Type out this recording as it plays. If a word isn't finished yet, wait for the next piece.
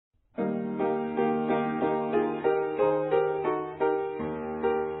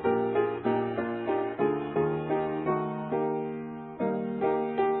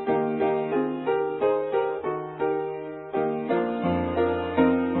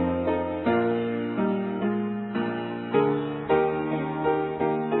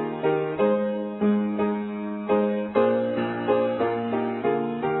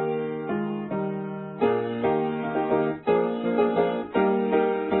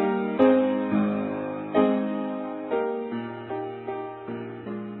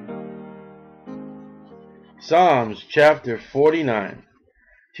Psalms chapter 49.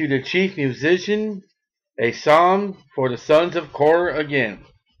 To the chief musician, a psalm for the sons of Korah again.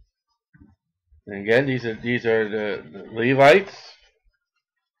 And again, these are the Levites.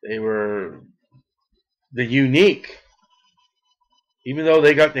 They were the unique. Even though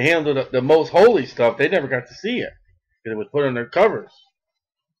they got to handle the most holy stuff, they never got to see it because it was put on their covers.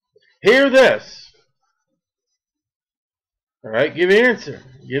 Hear this. All right, give an answer.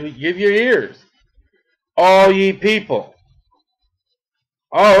 Give your ears. All ye people.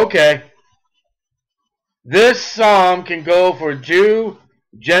 Oh, okay. This psalm can go for Jew,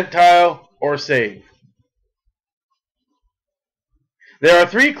 Gentile, or saved. There are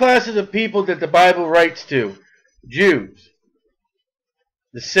three classes of people that the Bible writes to. Jews,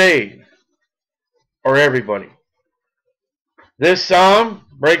 the saved, or everybody. This psalm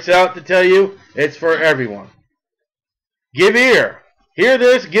breaks out to tell you it's for everyone. Give ear. Hear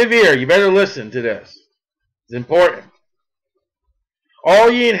this, give ear. You better listen to this. It's important.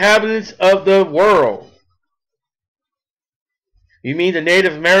 All ye inhabitants of the world. You mean the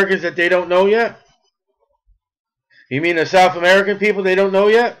Native Americans that they don't know yet? You mean the South American people they don't know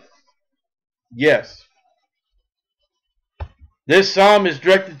yet? Yes. This psalm is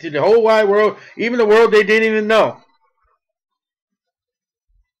directed to the whole wide world, even the world they didn't even know.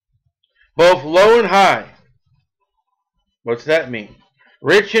 Both low and high. What's that mean?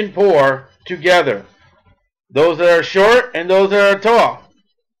 Rich and poor together. Those that are short and those that are tall.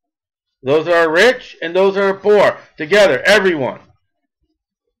 Those that are rich and those that are poor. Together, everyone.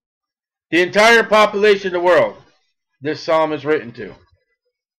 The entire population of the world, this psalm is written to.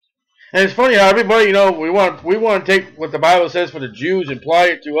 And it's funny how everybody, we want to take what the Bible says for the Jews and apply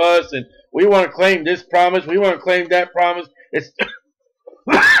it to us, and we want to claim this promise, we want to claim that promise. It's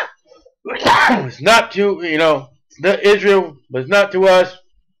it's not to, it's not Israel, but it's not to us.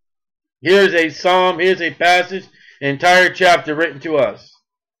 Here's a psalm, here's a passage, an entire chapter written to us.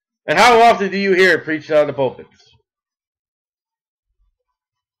 And how often do you hear it preached out of the pulpits?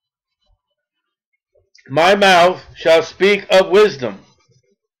 My mouth shall speak of wisdom.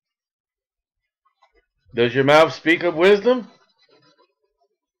 Does your mouth speak of wisdom?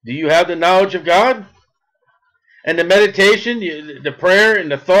 Do you have the knowledge of God? And the meditation, the prayer,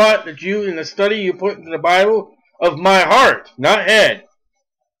 and the thought that you, in the study you put into the Bible, of my heart, not head,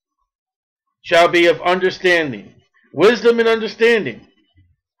 shall be of understanding. Wisdom and understanding.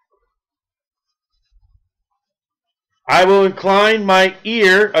 I will incline my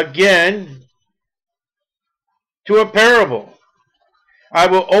ear again to a parable. I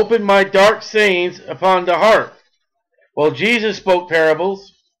will open my dark sayings upon the heart. Well, Jesus spoke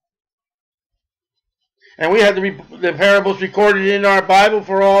parables. And we have the parables recorded in our Bible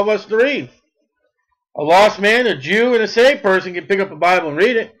for all of us to read. A lost man, a Jew, and a saved person can pick up a Bible and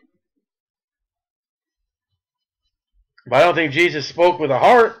read it. But I don't think Jesus spoke with a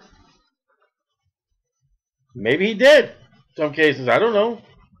heart. Maybe he did. In some cases, I don't know.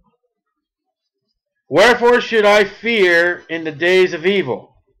 Wherefore should I fear in the days of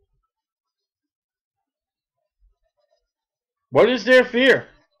evil? What is their fear?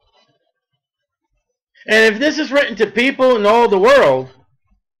 And if this is written to people in all the world,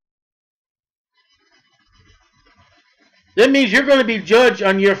 that means you're going to be judged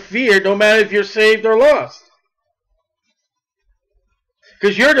on your fear no matter if you're saved or lost.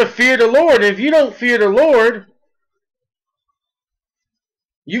 Because you're to fear the Lord. And if you don't fear the Lord,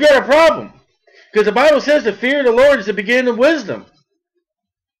 you got a problem. Because the Bible says the fear of the Lord is the beginning of wisdom.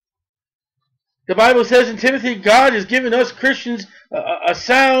 The Bible says in Timothy, God has given us Christians a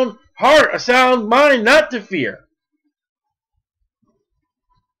sound heart, a sound mind not to fear.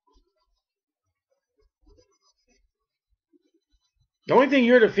 The only thing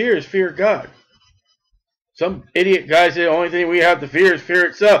you're to fear is fear God. Some idiot guy said the only thing we have to fear is fear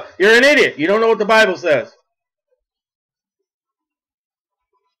itself. You're an idiot. You don't know what the Bible says.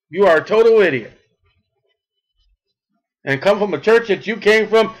 You are a total idiot. And come from a church that you came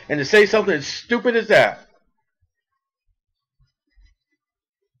from and to say something as stupid as that.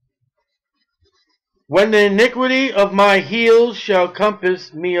 When the iniquity of my heels shall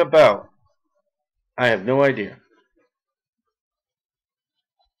compass me about. I have no idea.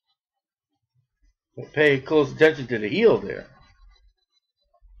 But pay close attention to the heel there.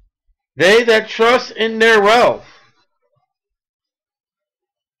 They that trust in their wealth.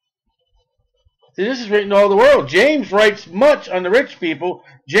 See, this is written all the world. James writes much on the rich people.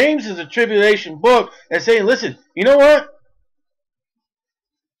 James is a tribulation book that's saying, listen, you know what?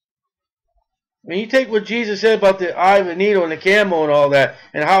 When you take what Jesus said about the eye of the needle and the camel and all that,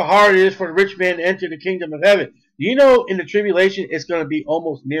 and how hard it is for the rich man to enter the kingdom of heaven, do you know in the tribulation it's going to be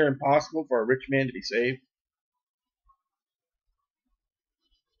almost near impossible for a rich man to be saved?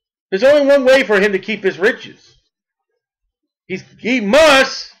 There's only one way for him to keep his riches. He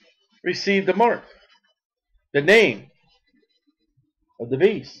must receive the mark, the name of the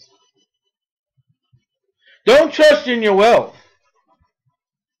beast. Don't trust in your wealth.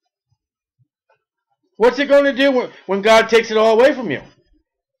 What's it going to do when God takes it all away from you?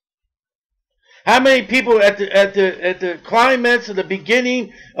 How many people at the climax of the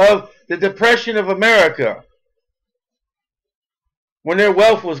beginning of the Depression of America, when their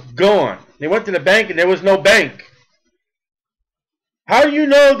wealth was gone, they went to the bank and there was no bank? How do you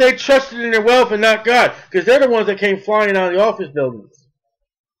know they trusted in their wealth and not God? Because they're the ones that came flying out of the office buildings.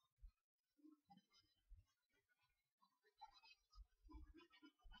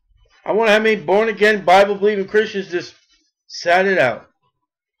 I wonder how many born-again, Bible-believing Christians just sat it out.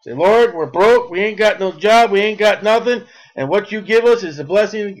 Say, Lord, we're broke. We ain't got no job. We ain't got nothing. And what you give us is the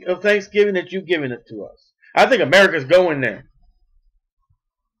blessing of thanksgiving that you've given it to us. I think America's going there.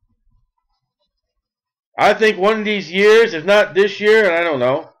 I think one of these years, if not this year, and I don't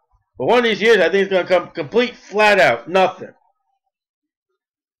know, but one of these years I think it's going to come complete flat out, nothing.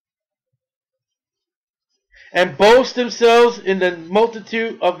 And boast themselves in the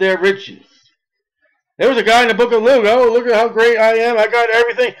multitude of their riches. There was a guy in the book of Luke, oh, look at how great I am, I got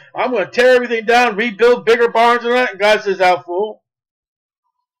everything, I'm going to tear everything down, rebuild bigger barns and that, and God says, thou fool.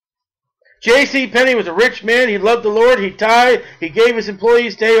 J.C. Penney was a rich man, he loved the Lord, he tithed, he gave his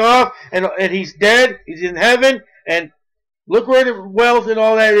employees day off, and he's dead, he's in heaven, and look where the wealth and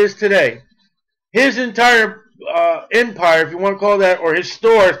all that is today. His entire empire, if you want to call that, or his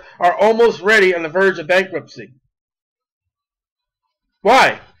stores, are almost ready on the verge of bankruptcy.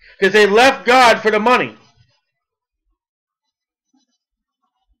 Why? Because they left God for the money.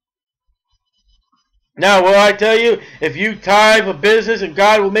 Now, will I tell you, if you tithe a business and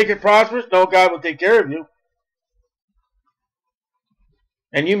God will make it prosperous? No, God will take care of you.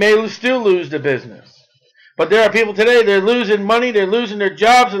 And you may still lose the business. But there are people today, they're losing money, they're losing their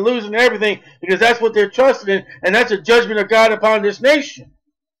jobs, and losing everything because that's what they're trusting in, and that's a judgment of God upon this nation.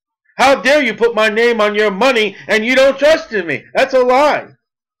 How dare you put my name on your money and you don't trust in me? That's a lie.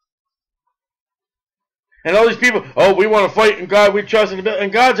 And all these people, oh, we want to fight in God, we trust in Him,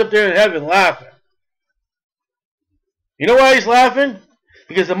 and God's up there in heaven laughing. You know why He's laughing?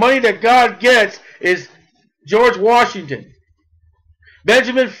 Because the money that God gets is George Washington,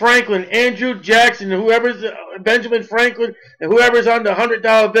 Benjamin Franklin, Andrew Jackson, whoever's Benjamin Franklin, and whoever's on the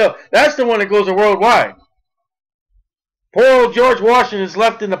 $100 bill. That's the one that goes worldwide. Poor old George Washington is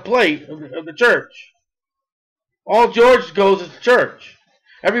left in the plate of the church. All George goes is to church.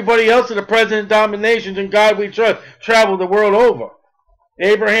 Everybody else in the president dominations and God we trust travel the world over.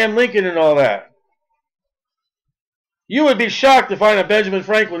 Abraham Lincoln and all that. You would be shocked to find a Benjamin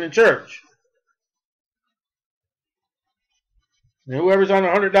Franklin in church. And whoever's on a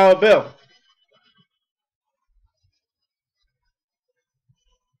 $100 bill.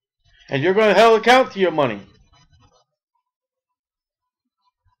 And you're going to held account to your money.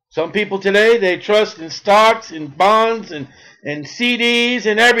 Some people today, they trust in stocks, in bonds, and CDs,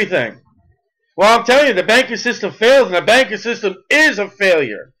 and everything. Well, I'm telling you, the banking system fails, and the banking system is a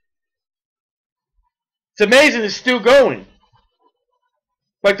failure. It's amazing it's still going.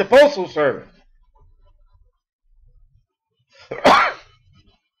 Like the Postal Service. It's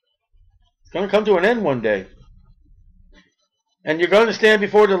going to come to an end one day. And you're going to stand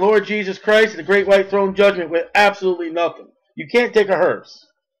before the Lord Jesus Christ, the great white throne judgment, with absolutely nothing. You can't take a hearse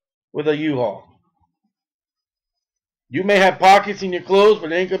with a U-Haul. You may have pockets in your clothes, but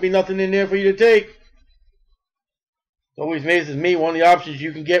there ain't going to be nothing in there for you to take. It always amazes me, one of the options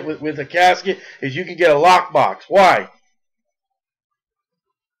you can get with a casket is you can get a lockbox. Why?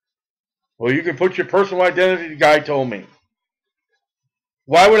 Well, you can put your personal identity, the guy told me.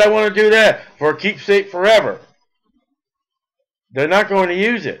 Why would I want to do that? For a keepsake forever. They're not going to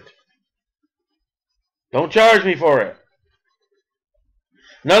use it. Don't charge me for it.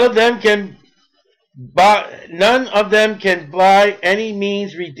 None of them can by any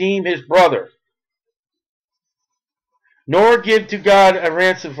means redeem his brother, nor give to God a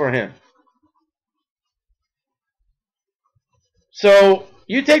ransom for him. So,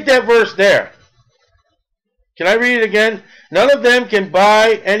 you take that verse there. Can I read it again? None of them can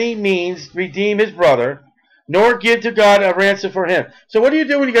by any means redeem his brother, nor give to God a ransom for him. So what do you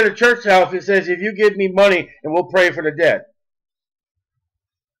do when you go to church house that says, if you give me money and we'll pray for the dead?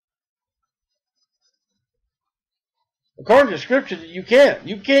 According to Scripture, you can't.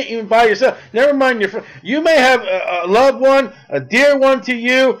 You can't even buy yourself. Never mind your friend. You may have a loved one, a dear one to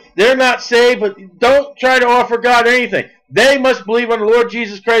you. They're not saved, but don't try to offer God anything. They must believe on the Lord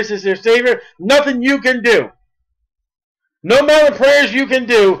Jesus Christ as their Savior. Nothing you can do. No amount of prayers you can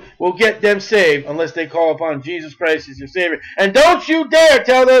do will get them saved unless they call upon Jesus Christ as your Savior. And don't you dare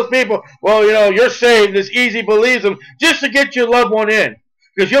tell those people, well, you know, you're saved, it's easy, believes them, just to get your loved one in.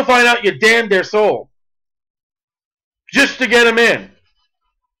 Because you'll find out you damned their soul. Just to get them in.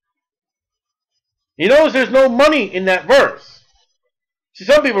 You notice there's no money in that verse. See,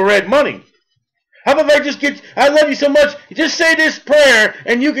 some people read money. How about if I just get, I love you so much, just say this prayer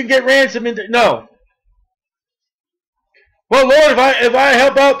and you can get ransom into, no. Well, Lord, if I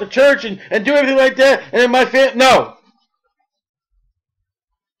help out the church and do everything like that, and then my family, no.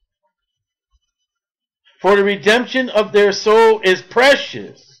 For the redemption of their soul is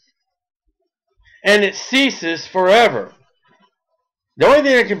precious, and it ceases forever. The only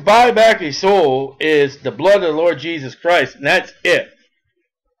thing that can buy back a soul is the blood of the Lord Jesus Christ, and that's it.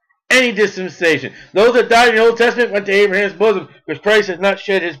 Any dispensation. Those that died in the Old Testament went to Abraham's bosom, because Christ has not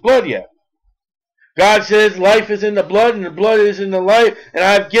shed his blood yet. God says life is in the blood and the blood is in the life, and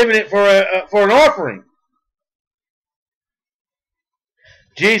I've given it for an offering.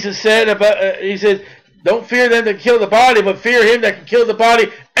 Jesus said he said, don't fear them that kill the body, but fear him that can kill the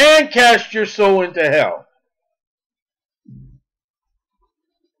body and cast your soul into hell.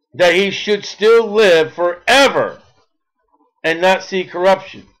 That he should still live forever and not see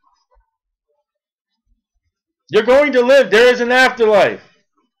corruption. You're going to live. There is an afterlife.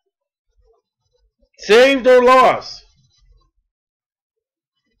 Saved or lost.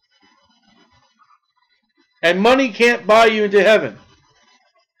 And money can't buy you into heaven.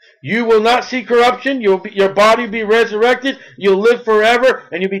 You will not see corruption. Your body will be resurrected. You'll live forever.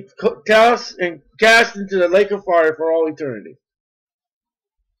 And you'll be cast into the lake of fire for all eternity.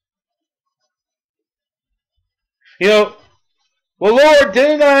 You know, well, Lord,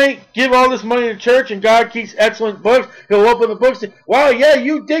 didn't I give all this money to church and God keeps excellent books? He'll open the books and, wow, yeah,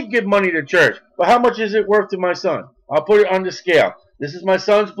 you did give money to church. But how much is it worth to my son? I'll put it on the scale. This is my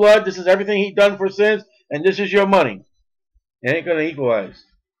son's blood. This is everything he done for sins. And this is your money. It ain't going to equalize.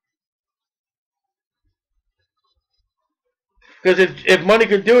 Because if money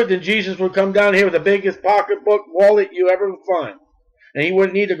could do it, then Jesus would come down here with the biggest pocketbook wallet you ever find. And he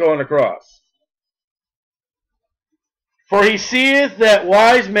wouldn't need to go on the cross. For he seeth that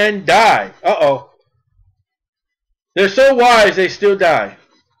wise men die. Uh-oh. They're so wise, they still die.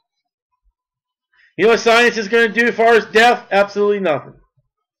 You know what science is going to do as far as death? Absolutely nothing.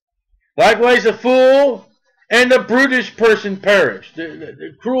 Likewise, the fool and the brutish person perish.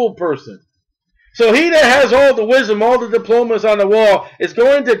 The cruel person. So he that has all the wisdom, all the diplomas on the wall, is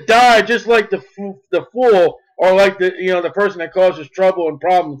going to die just like the fool, or like the person that causes trouble and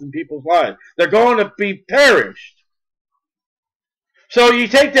problems in people's lives. They're going to be perished. So you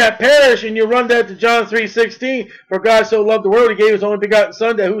take that perish and you run that to John 3:16. For God so loved the world, he gave his only begotten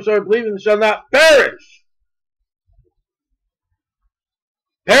Son, that whosoever believes in him shall not perish.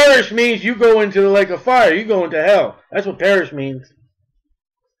 Perish means you go into the lake of fire. You go into hell. That's what perish means.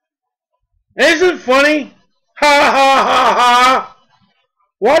 Isn't it funny? Ha ha ha ha.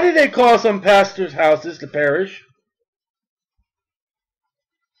 Why did they call some pastors' houses the parish?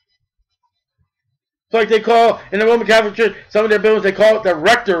 It's like they call, in the Roman Catholic Church, some of their buildings, they call it the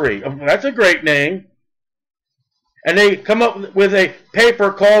rectory. That's a great name. And they come up with a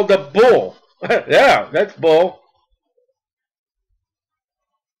paper called the bull. Yeah, that's bull.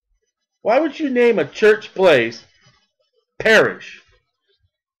 Why would you name a church place parish?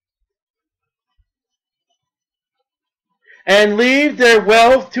 And leave their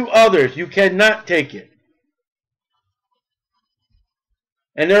wealth to others. You cannot take it.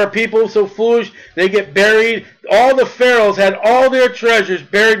 And there are people so foolish, they get buried. All the pharaohs had all their treasures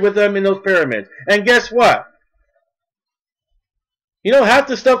buried with them in those pyramids. And guess what? You know, half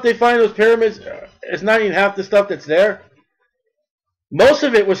the stuff they find in those pyramids is not even half the stuff that's there. Most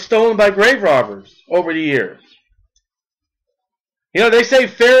of it was stolen by grave robbers over the years. You know, they say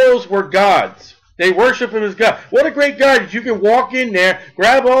pharaohs were gods. They worship him as God. What a great God that you can walk in there,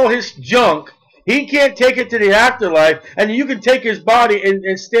 grab all his junk. He can't take it to the afterlife, and you can take his body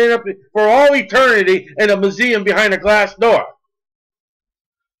and stand up for all eternity in a museum behind a glass door.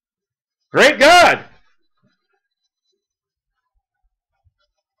 Great God!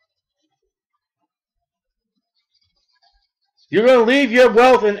 You're going to leave your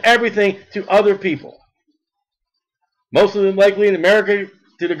wealth and everything to other people. Most of them likely in America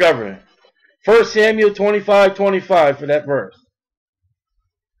to the government. 1 Samuel 25:25 for that verse.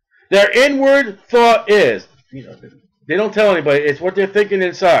 Their inward thought is, they don't tell anybody, it's what they're thinking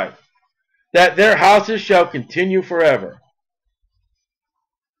inside, that their houses shall continue forever.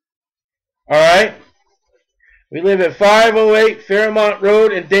 Alright? We live at 508 Fairmont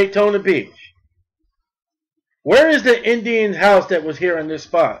Road in Daytona Beach. Where is the Indian house that was here in this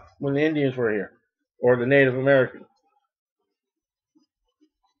spot when the Indians were here? Or the Native Americans?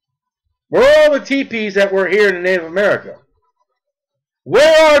 Where are all the teepees that were here in Native America?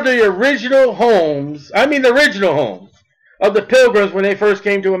 Where are the original homes, I mean the original homes, of the Pilgrims when they first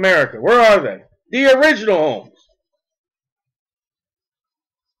came to America? Where are they? The original homes.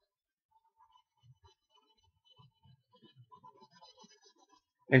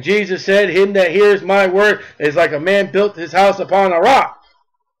 And Jesus said, him that hears my word is like a man built his house upon a rock.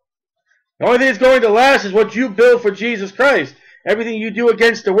 The only thing that's going to last is what you build for Jesus Christ. Everything you do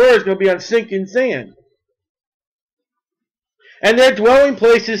against the word is going to be on sinking sand. And they're dwelling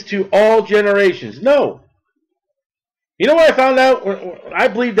places to all generations. No. You know what I found out? I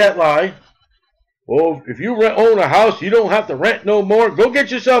believed that lie. Well, if you own a house, you don't have to rent no more. Go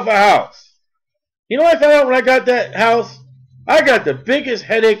get yourself a house. You know what I found out when I got that house? I got the biggest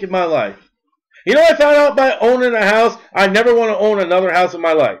headache in my life. You know what I found out by owning a house? I never want to own another house in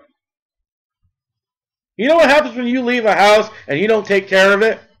my life. You know what happens when you leave a house and you don't take care of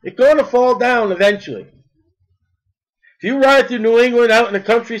it? It's going to fall down eventually. If you ride through New England out in the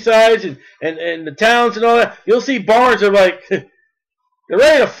countrysides and the towns and all that, you'll see barns that are like, they're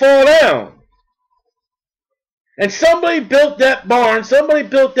ready to fall down. And somebody built that barn, somebody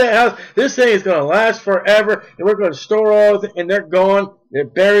built that house. This thing is going to last forever, and we're going to store all of it, and they're gone. They're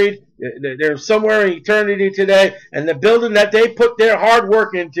buried. They're somewhere in eternity today. And the building that they put their hard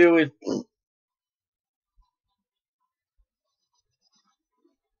work into is...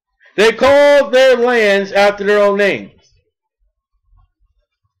 They call their lands after their own names.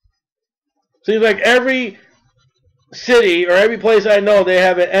 Seems like every city or every place I know, they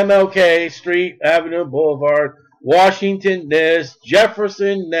have an MLK, Street, Avenue, Boulevard, Washington this,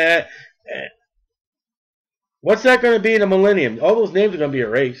 Jefferson that. What's that going to be in a millennium? All those names are going to be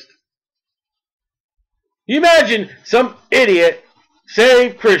erased. You imagine some idiot,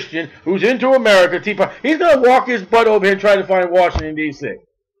 saved Christian, who's into America, he's going to walk his butt over here and try to find Washington, D.C.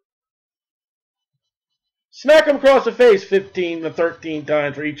 Smack him across the face 15 to 13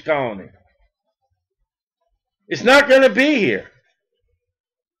 times for each colony. It's not going to be here.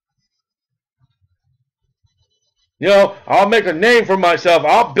 You know, I'll make a name for myself.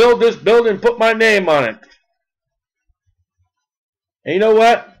 I'll build this building and put my name on it. And you know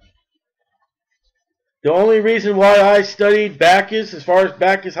what? The only reason why I studied Bacchus, as far as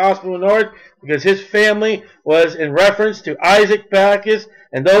Bacchus Hospital North, because his family was in reference to Isaac Bacchus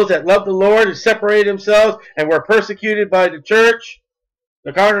and those that loved the Lord and separated themselves and were persecuted by the church,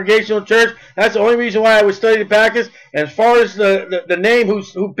 the Congregational Church. That's the only reason why I would study Bacchus. And as far as the name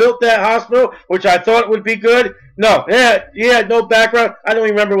who built that hospital, which I thought would be good, no, he had no background. I don't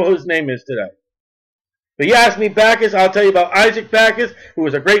even remember what his name is today. But you ask me Bacchus, I'll tell you about Isaac Bacchus, who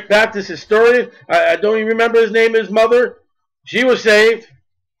was a great Baptist historian. I don't even remember his name, his mother. She was saved.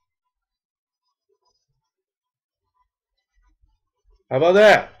 How about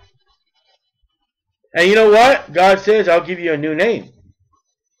that? And you know what? God says, I'll give you a new name.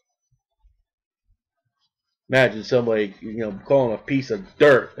 Imagine somebody, calling a piece of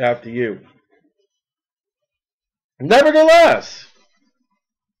dirt after you. Nevertheless,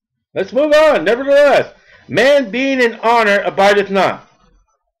 let's move on. Nevertheless, man being in honor abideth not.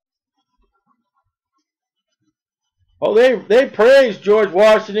 Oh, they praise George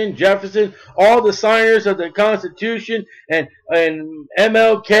Washington, Jefferson, all the signers of the Constitution, and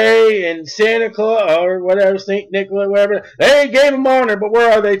MLK and Santa Claus, or whatever, St. Nicholas, whatever. They gave them honor, but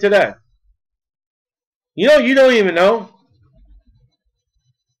where are they today? You don't even know.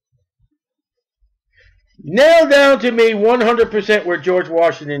 Nail down to me 100% where George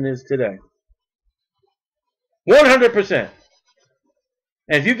Washington is today. 100%.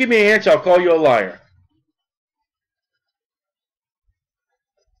 And if you give me an answer, I'll call you a liar.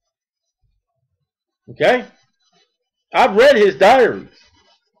 Okay? I've read his diaries.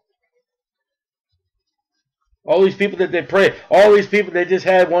 All these people that they pray, all these people that just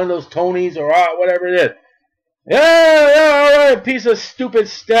had one of those Tonys or whatever it is. Yeah, all right, piece of stupid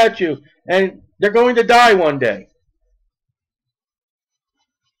statue. And they're going to die one day.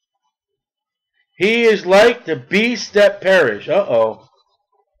 He is like the beasts that perish. Uh-oh.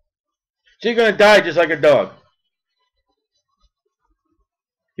 So you're going to die just like a dog.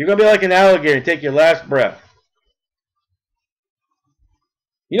 You're going to be like an alligator and take your last breath.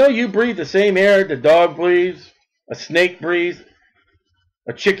 You breathe the same air the dog breathes, a snake breathes,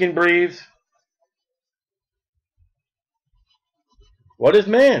 a chicken breathes. What is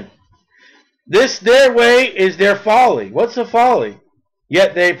man? This their way is their folly. What's a folly?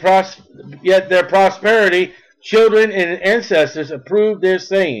 Yet their prosperity, children and ancestors approve their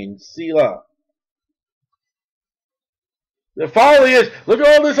sayings. Selah. The folly is, look at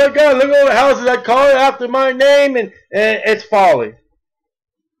all this I got, look at all the houses I call it after my name, and it's folly.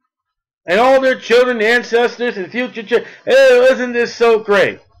 And all their children, ancestors, and future children, hey, isn't this so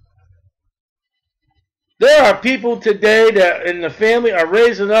great? There are people today that in the family are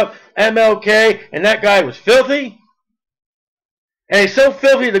raising up MLK, and that guy was filthy. And he's so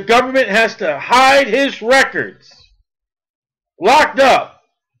filthy the government has to hide his records. Locked up.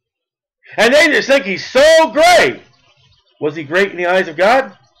 And they just think he's so great. Was he great in the eyes of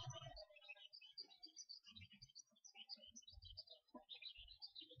God?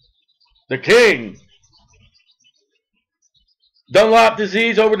 The king. Dunlop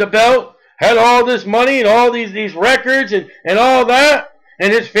disease over the belt. Had all this money and all these records and all that.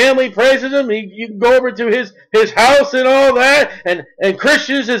 And his family praises him. You can go over to his house and all that. And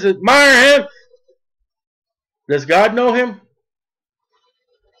Christians just admire him. Does God know him?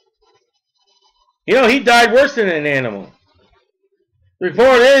 You know, he died worse than an animal. The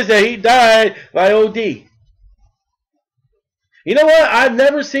report is that he died by OD. You know what? I've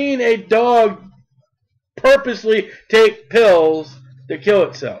never seen a dog purposely take pills to kill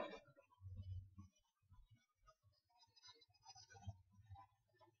itself.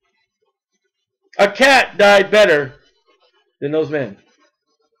 A cat died better than those men.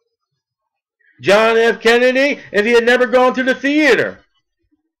 John F. Kennedy, if he had never gone to the theater.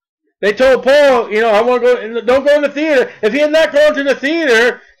 They told Paul, you know, I want to go, don't go in the theater. If he had not gone to the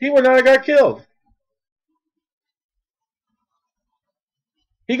theater, he would not have got killed.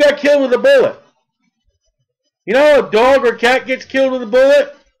 He got killed with a bullet. You know how a dog or cat gets killed with a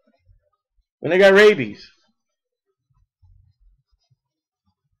bullet? When they got rabies.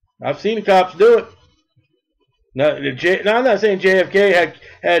 I've seen the cops do it. Now, I'm not saying JFK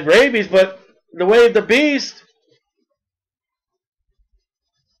had rabies, but the way of the beast,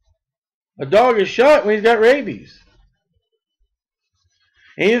 a dog is shot when he's got rabies.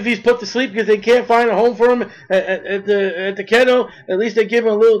 And even if he's put to sleep because they can't find a home for him at the kennel, at least they give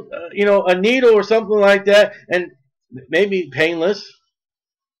him a little, you know, a needle or something like that, and maybe painless.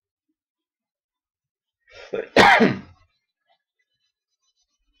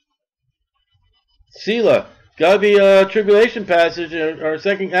 Selah, gotta be a tribulation passage or a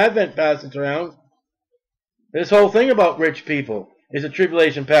second Advent passage around. This whole thing about rich people is a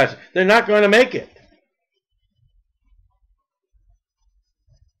tribulation passage. They're not going to make it.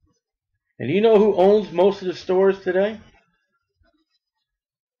 And do you know who owns most of the stores today?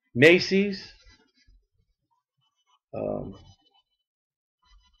 Macy's,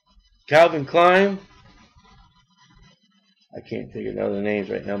 Calvin Klein. I can't think of other names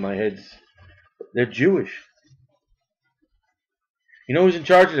right now. My head's... They're Jewish. You know who's in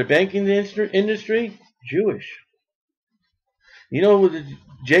charge of the banking industry? Jewish. You know what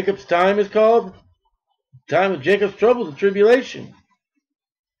Jacob's time is called? Time of Jacob's trouble, the tribulation.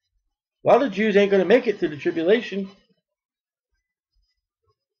 A lot of Jews ain't going to make it through the tribulation.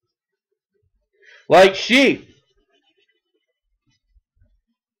 Like sheep.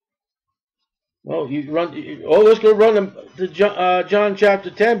 Well, let's go run them to John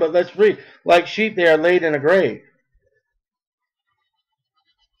chapter 10, but let's read. Like sheep, they are laid in a grave.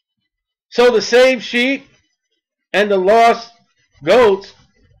 So the saved sheep and the lost goats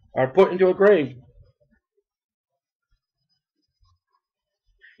are put into a grave.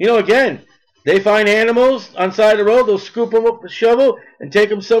 You know, again, they find animals on the side of the road, they'll scoop them up with a shovel and take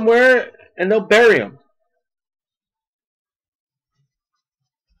them somewhere, and they'll bury them.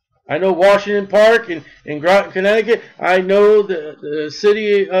 I know Washington Park in Groton, Connecticut. I know the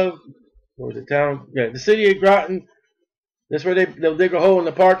city of, what was the town? Yeah, the city of Groton. That's where they'll dig a hole in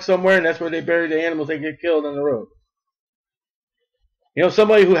the park somewhere, and that's where they bury the animals that get killed on the road. You know,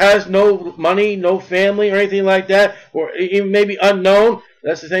 somebody who has no money, no family, or anything like that, or even maybe unknown.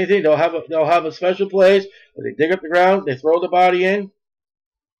 That's the same thing. They'll have a special place where they dig up the ground, they throw the body in.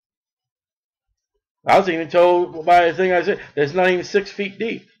 I was even told by a thing I said that's not even 6 feet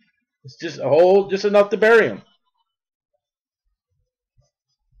deep. It's just a hole, just enough to bury him.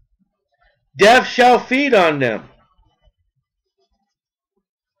 Death shall feed on them.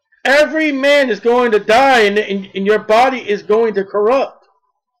 Every man is going to die, and your body is going to corrupt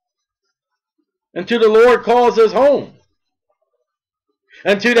until the Lord calls us home.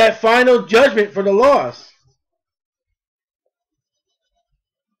 Until that final judgment for the lost.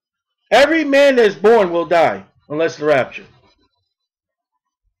 Every man that's born will die unless the rapture.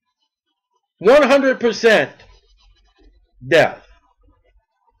 100% death.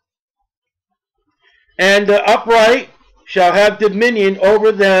 And the upright shall have dominion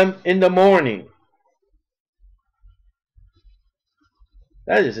over them in the morning.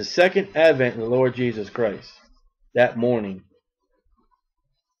 That is the second advent of the Lord Jesus Christ. that morning.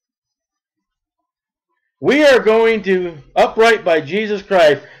 We are going to, upright by Jesus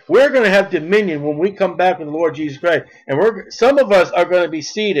Christ, we're going to have dominion when we come back with the Lord Jesus Christ. And some of us are going to be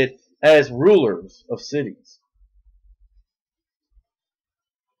seated as rulers of cities.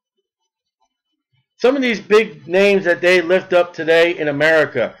 Some of these big names that they lift up today in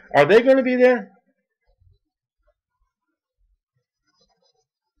America, are they going to be there?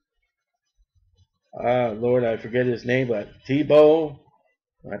 Lord, I forget his name, but Tebow.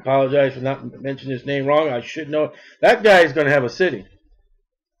 I apologize for not mentioning his name wrong. I should know. That guy is going to have a city.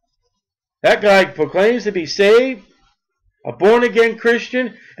 That guy proclaims to be saved, a born-again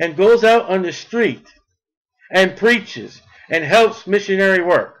Christian, and goes out on the street and preaches and helps missionary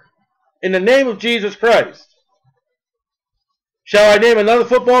work in the name of Jesus Christ. Shall I name another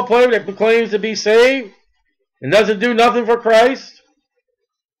football player that proclaims to be saved and doesn't do nothing for Christ?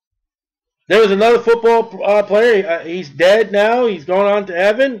 There was another football player. He's dead now. He's gone on to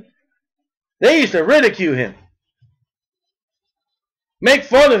heaven. They used to ridicule him. Make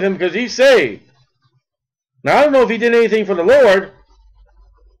fun of him because he's saved. Now, I don't know if he did anything for the Lord.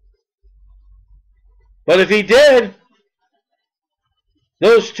 But if he did,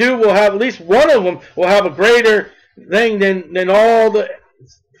 those two will have, at least one of them will have a greater thing than all the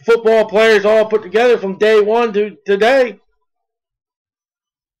football players all put together from day one to today.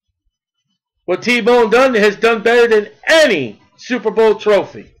 What T-Bone done has done better than any Super Bowl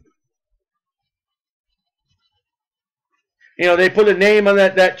trophy. You know, they put a name on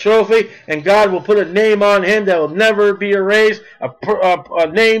that trophy, and God will put a name on him that will never be erased. A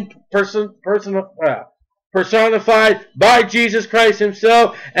name personified by Jesus Christ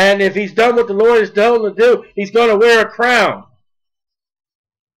himself. And if he's done what the Lord has told him to do, he's going to wear a crown.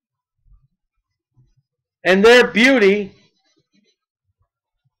 And their beauty,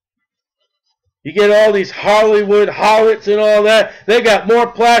 you get all these Hollywood harlots and all that. They got more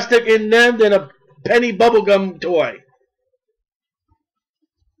plastic in them than a penny bubblegum toy.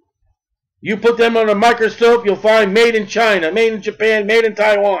 You put them on a microscope, you'll find made in China, made in Japan, made in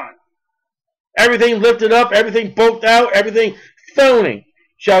Taiwan. Everything lifted up, everything poked out, everything phony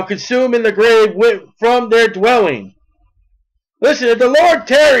shall consume in the grave from their dwelling. Listen, if the Lord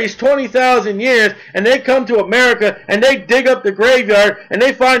tarries 20,000 years and they come to America and they dig up the graveyard and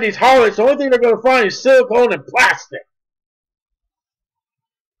they find these harlots, the only thing they're going to find is silicone and plastic.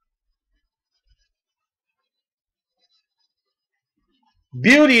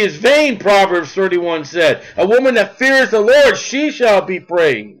 Beauty is vain, Proverbs 31 said. A woman that fears the Lord, she shall be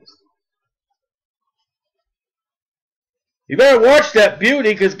praised. You better watch that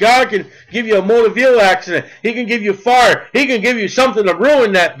beauty, because God can give you a motor vehicle accident. He can give you fire. He can give you something to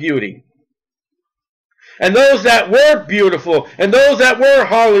ruin that beauty. And those that were beautiful, and those that were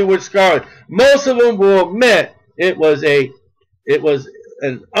Hollywood stars, most of them will admit it was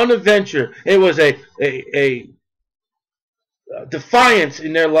an unadventure. It was a defiance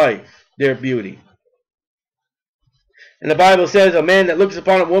in their life, their beauty. And the Bible says, a man that looks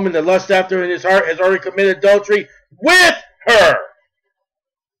upon a woman that lusts after her in his heart has already committed adultery with her.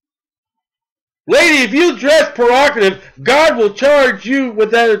 Lady, if you dress provocative, God will charge you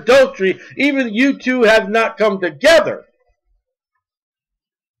with that adultery, even you two have not come together.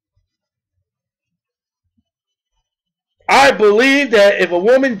 I believe that if a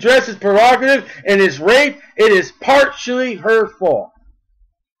woman dresses provocative and is raped, it is partially her fault.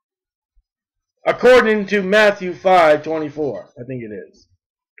 According to Matthew 5:24, I think it is.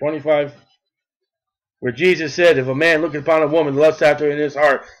 25. Where Jesus said, if a man looketh upon a woman, lusts after her in his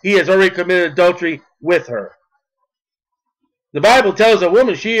heart, he has already committed adultery with her. The Bible tells a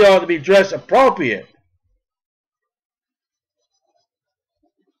woman she ought to be dressed appropriate.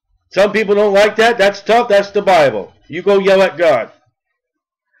 Some people don't like that. That's tough. That's the Bible. You go yell at God.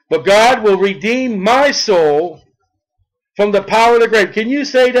 But God will redeem my soul from the power of the grave. Can you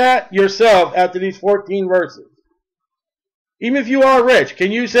say that yourself after these 14 verses? Even if you are rich,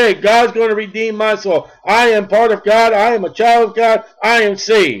 can you say, God's going to redeem my soul? I am part of God. I am a child of God. I am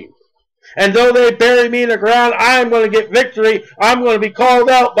saved. And though they bury me in the ground, I am going to get victory. I'm going to be called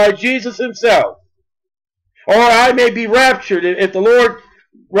out by Jesus himself. Or I may be raptured if the Lord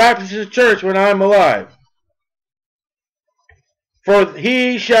raptures the church when I'm alive. For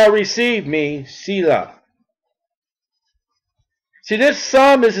he shall receive me, Selah. See, this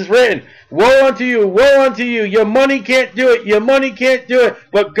psalmist is written, woe unto you, woe unto you. Your money can't do it, your money can't do it,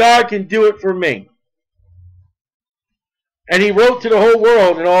 but God can do it for me. And he wrote to the whole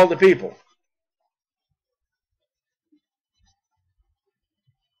world and all the people.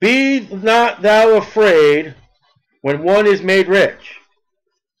 Be not thou afraid when one is made rich.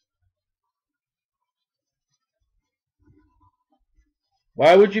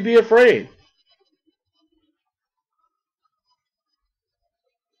 Why would you be afraid?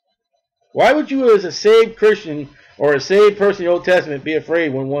 Why would you, as a saved Christian or a saved person in the Old Testament, be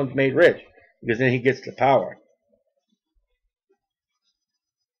afraid when one's made rich? Because then he gets the power.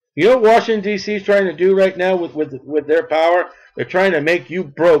 You know what Washington, D.C. is trying to do right now with their power? They're trying to make you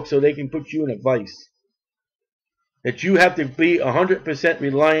broke so they can put you in a vice. That you have to be 100%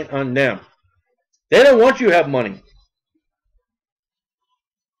 reliant on them. They don't want you to have money.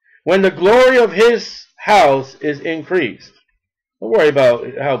 When the glory of his house is increased. Don't worry about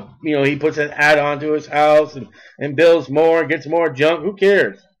how, he puts an add-on to his house and builds more, gets more junk. Who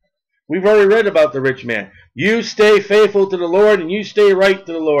cares? We've already read about the rich man. You stay faithful to the Lord and you stay right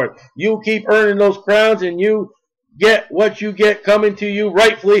to the Lord. You keep earning those crowns and you get what you get coming to you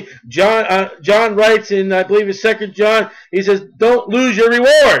rightfully. John writes in, I believe it's 2 John, he says, don't lose your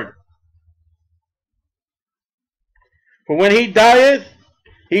reward. For when he dieth,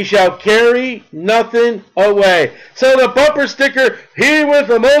 he shall carry nothing away. So the bumper sticker, he with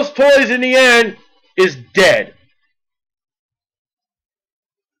the most toys in the end, is dead.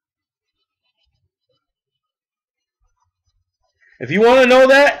 If you want to know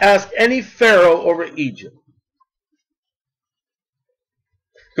that, ask any pharaoh over Egypt.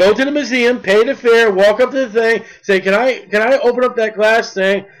 Go to the museum, pay the fare, walk up to the thing, say, can I open up that glass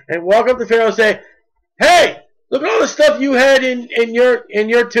thing, and walk up to Pharaoh and say, hey, look at all the stuff you had in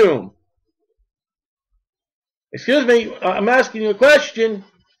your tomb. Excuse me, I'm asking you a question.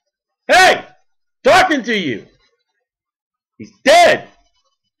 Hey, talking to you. He's dead.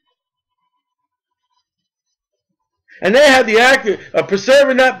 And they have the act of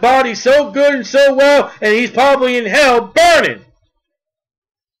preserving that body so good and so well, and he's probably in hell burning.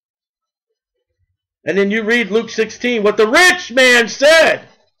 And then you read Luke 16, what the rich man said.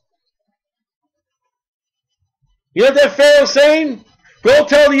 You know what that Pharaoh's saying? Go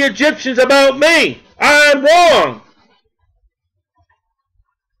tell the Egyptians about me. I'm wrong.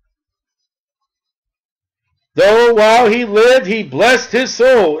 Though while he lived, he blessed his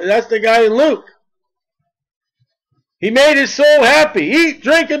soul. That's the guy in Luke. He made his soul happy. Eat,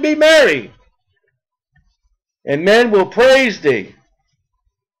 drink, and be merry. And men will praise thee.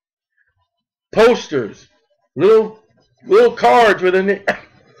 Posters, little cards with the name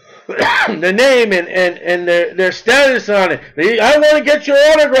and their status on it. I want to get your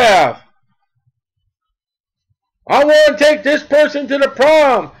autograph. I want to take this person to the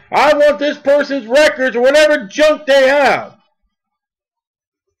prom. I want this person's records or whatever junk they have.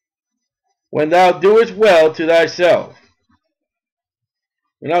 When thou doest well to thyself.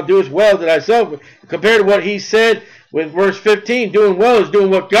 When thou doest well to thyself, compared to what he said with verse 15, doing well is doing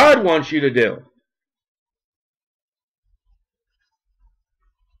what God wants you to do.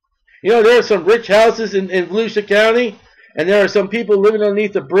 You know, there are some rich houses in Volusia County, and there are some people living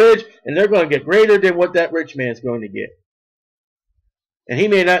underneath the bridge, and they're going to get greater than what that rich man's going to get. And he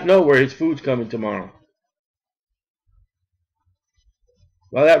may not know where his food's coming tomorrow.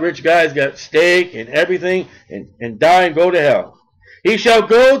 Well, that rich guy's got steak and everything, and die and go to hell. He shall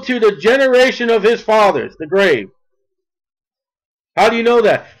go to the generation of his fathers, the grave. How do you know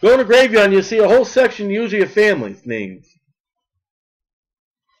that? Go to the graveyard and you'll see a whole section usually of families' names.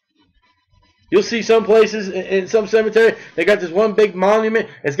 You'll see some places in some cemetery, they got this one big monument,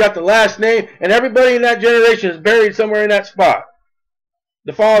 it's got the last name, and everybody in that generation is buried somewhere in that spot.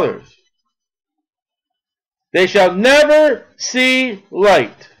 The fathers. They shall never see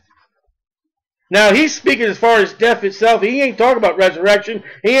light. Now, he's speaking as far as death itself. He ain't talking about resurrection.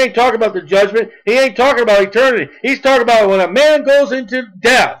 He ain't talking about the judgment. He ain't talking about eternity. He's talking about when a man goes into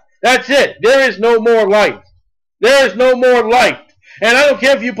death. That's it. There is no more light. There is no more light. And I don't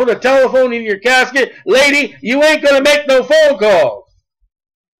care if you put a telephone in your casket. Lady, you ain't going to make no phone calls.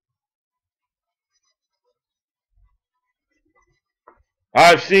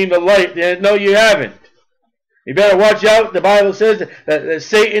 I've seen the light. No, you haven't. You better watch out. The Bible says that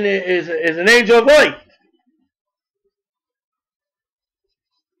Satan is an angel of light.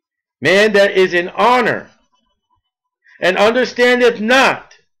 Man that is in honor and understandeth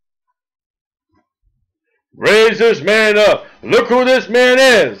not. Raise this man up. Look who this man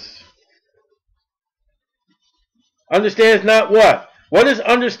is. Understands not what? What is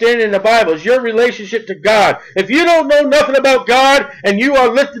understanding in the Bible? It's your relationship to God. If you don't know nothing about God and you are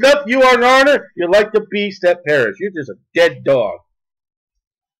lifted up, you are in honor, you're like the beast that perish. You're just a dead dog.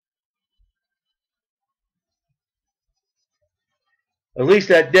 At least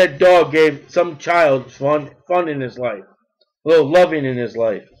that dead dog gave some child fun in his life. A little loving in his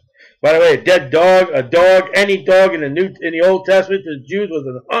life. By the way, a dead dog, any dog in the Old Testament to the Jews was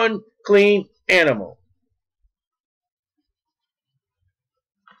an unclean animal.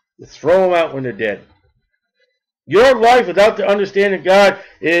 You throw them out when they're dead. Your life without the understanding of God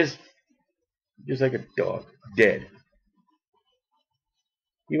is just like a dog, dead.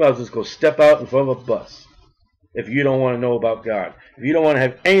 You might as well just go step out in front of a bus if you don't want to know about God. If you don't want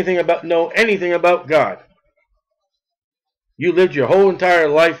to know anything about God. You lived your whole entire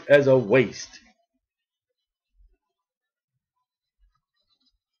life as a waste.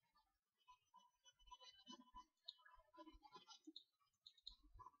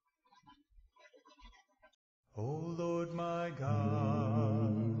 O Lord my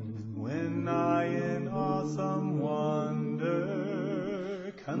God, when I in awesome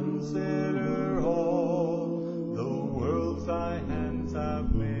wonder consider all the worlds thy hands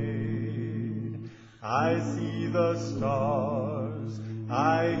have made, I see the stars,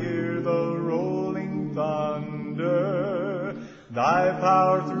 I hear the rolling thunder, thy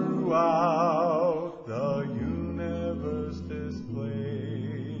power throughout the universe displayed.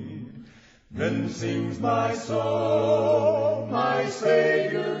 Then sings my soul, my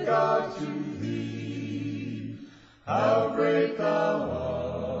Savior God, to thee. How great thou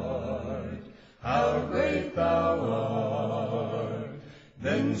art, how great thou art.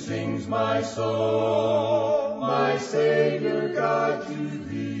 Then sings my soul, my Savior God, to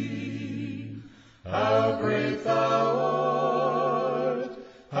thee. How great thou art,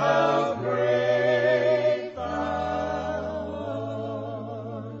 how great thou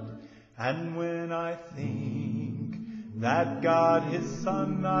art. And when I think that God his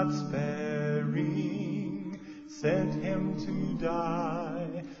Son not sparing sent him to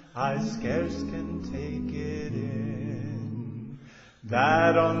die, I scarce can take it in,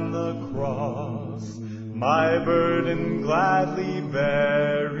 that on the cross, my burden gladly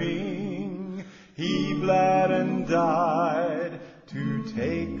bearing, he bled and died to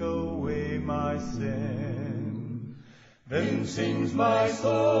take away my sin. Then sings my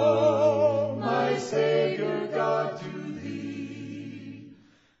soul, my Savior God, to thee.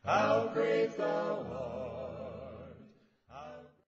 How great thou art.